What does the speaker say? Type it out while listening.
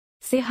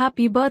say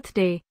happy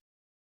birthday.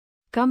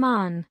 Come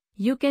on,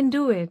 you can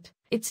do it.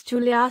 It's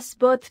Giulia's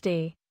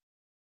birthday.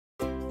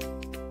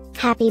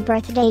 Happy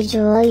birthday,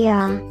 Giulia.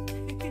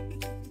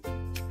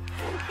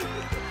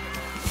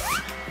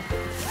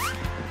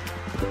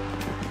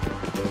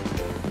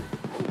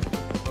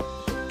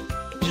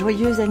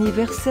 Joyeux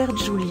anniversaire,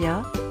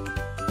 Giulia.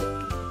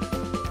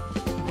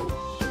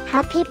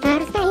 Happy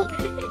birthday,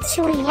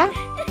 Giulia.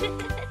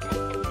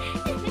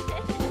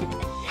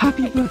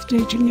 Happy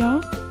birthday,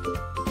 Giulia.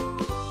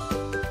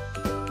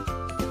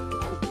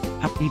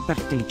 Happy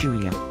birthday,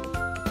 Giulia.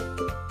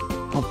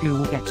 Hope you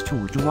will get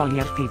to do all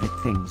your favorite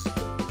things.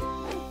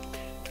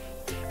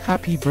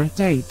 Happy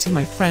birthday to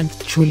my friend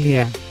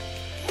Giulia.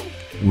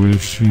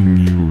 Wishing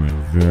you a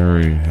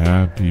very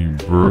happy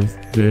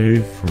birthday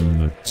from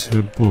the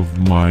tip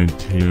of my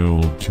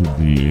tail to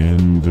the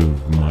end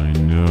of my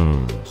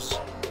nose.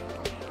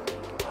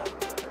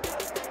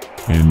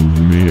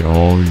 And may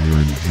all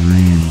your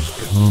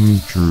dreams come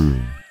true.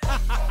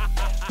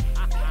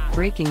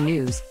 Breaking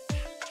news.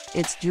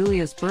 It's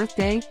Giulia's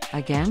birthday,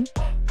 again?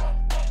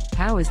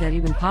 How is that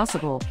even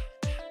possible?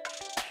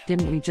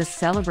 Didn't we just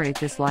celebrate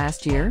this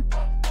last year?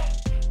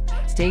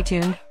 Stay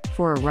tuned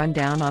for a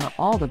rundown on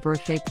all the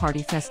birthday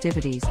party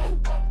festivities.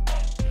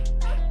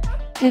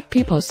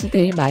 Happy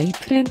birthday, my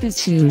friend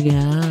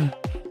Giulia.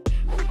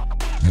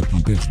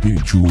 Happy birthday,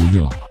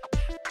 Giulia.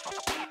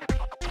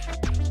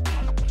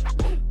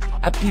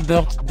 Happy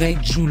birthday,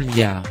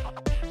 Giulia.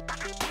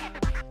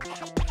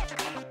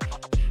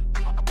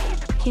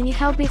 Can you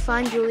help me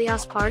find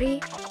Giulia's party?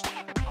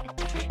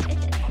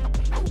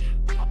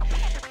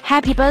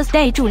 Happy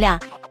birthday, Giulia.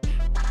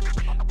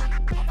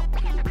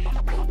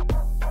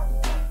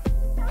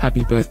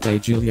 Happy birthday,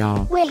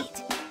 Giulia.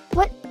 Wait,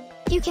 what?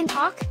 You can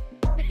talk?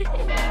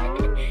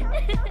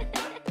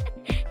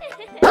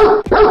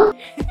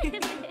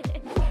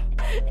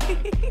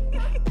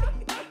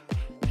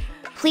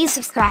 Please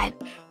subscribe,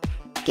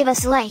 give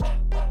us a like,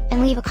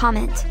 and leave a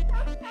comment.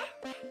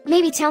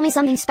 Maybe tell me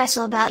something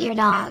special about your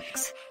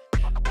dogs.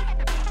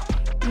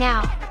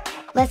 Now,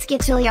 let's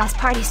get Giulia's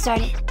party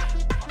started.